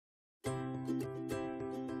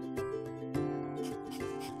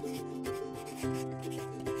I'm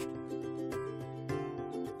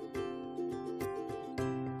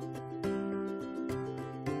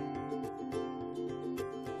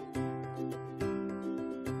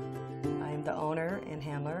the owner and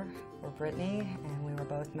handler for Brittany, and we were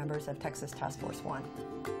both members of Texas Task Force 1.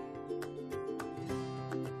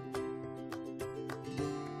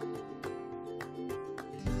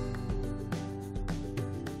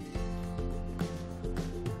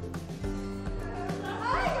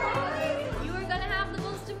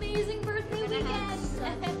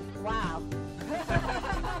 Wow.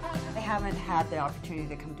 I haven't had the opportunity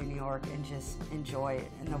to come to New York and just enjoy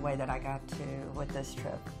it in the way that I got to with this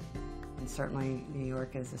trip. And certainly New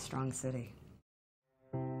York is a strong city.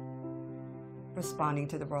 Responding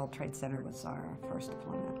to the World Trade Center was our first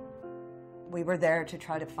deployment. We were there to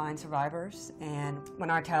try to find survivors, and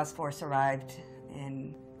when our task force arrived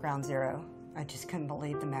in Ground Zero, I just couldn't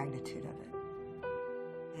believe the magnitude of it.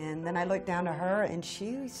 And then I looked down to her, and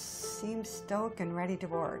she seemed stoic and ready to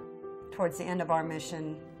work. Towards the end of our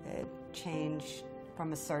mission, it changed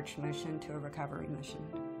from a search mission to a recovery mission.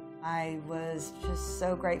 I was just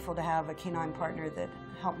so grateful to have a canine partner that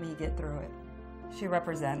helped me get through it. She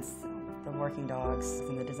represents the working dogs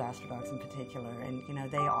and the disaster dogs in particular, and you know,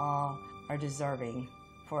 they all are deserving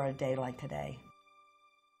for a day like today.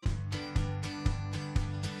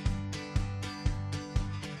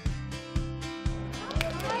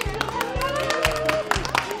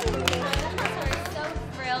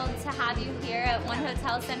 You here at One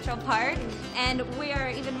Hotel Central Park, and we are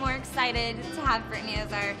even more excited to have Brittany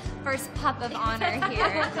as our first pup of honor here.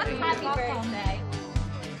 Happy birthday.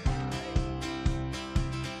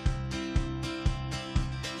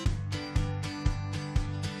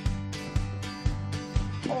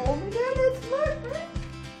 Oh my goodness, look, Britt!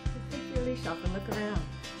 Just take your leash off and look around.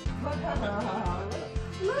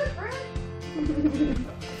 Look, Britt!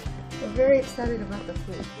 We're very excited about the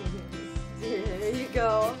food. There you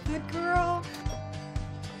go. Good girl.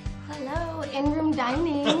 Hello, in-room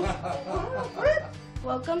dining.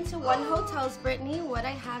 Welcome to One Hotels, Brittany. What I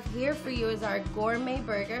have here for you is our gourmet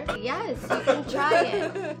burger. Yes, you can try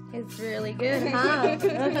it. It's really good, huh?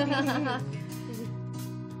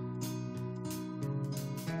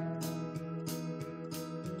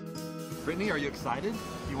 Brittany, are you excited?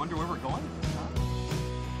 You wonder where we're going?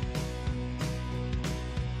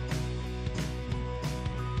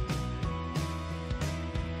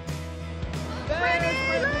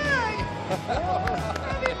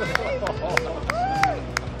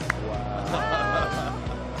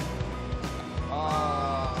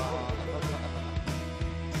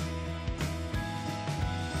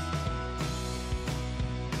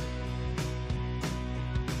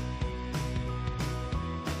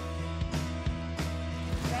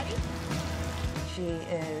 She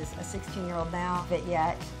is a 16-year-old now, but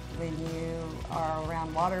yet when you are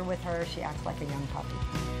around water with her, she acts like a young puppy.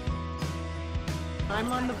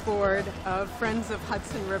 I'm on the board of Friends of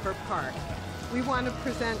Hudson River Park. We want to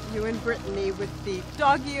present you and Brittany with the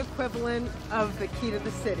doggy equivalent of the key to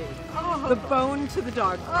the city. Oh. The bone to the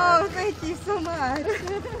dog park. Oh, thank you so much.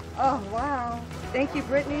 Oh, wow. Thank you,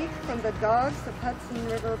 Brittany, from the dogs of Hudson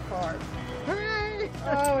River Park. Hooray!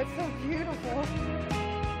 Oh, it's so beautiful.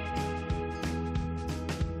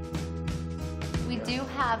 We do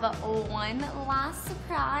have one last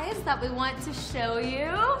surprise that we want to show you.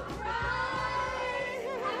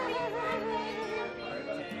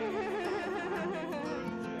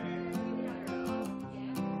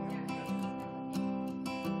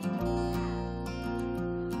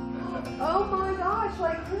 Oh my gosh,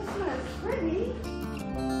 like Christmas, Brittany.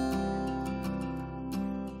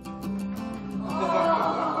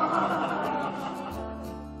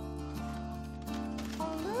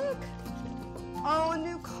 Oh, look. Oh, a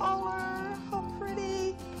new color. How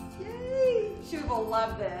pretty. Yay. She will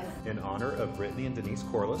love this. In honor of Brittany and Denise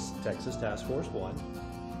Corliss, Texas Task Force 1,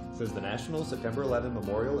 says the National September 11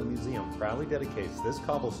 Memorial and Museum proudly dedicates this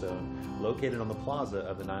cobblestone located on the plaza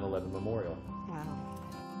of the 9/11 Memorial. Wow.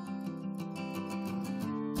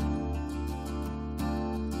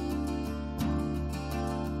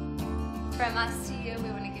 From us to you, we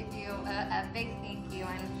want to give you a big thank you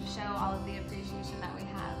and show all of the appreciation that we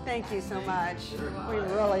have. Thank you so much. We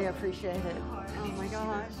really appreciate it. Oh my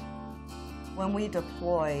gosh. When we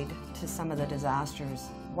deployed to some of the disasters,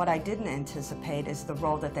 what I didn't anticipate is the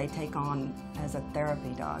role that they take on as a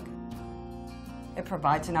therapy dog. It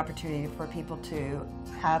provides an opportunity for people to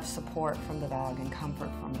have support from the dog and comfort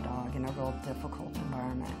from the dog in a real difficult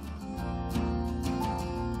environment.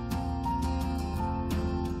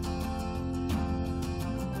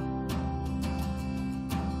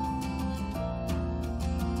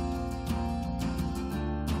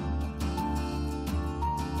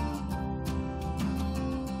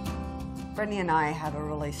 Brittany and I have a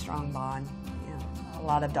really strong bond. You know, a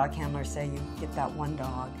lot of dog handlers say you get that one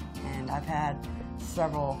dog, and I've had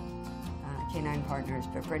several canine partners,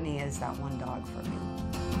 but Brittany is that one dog for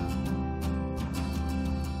me.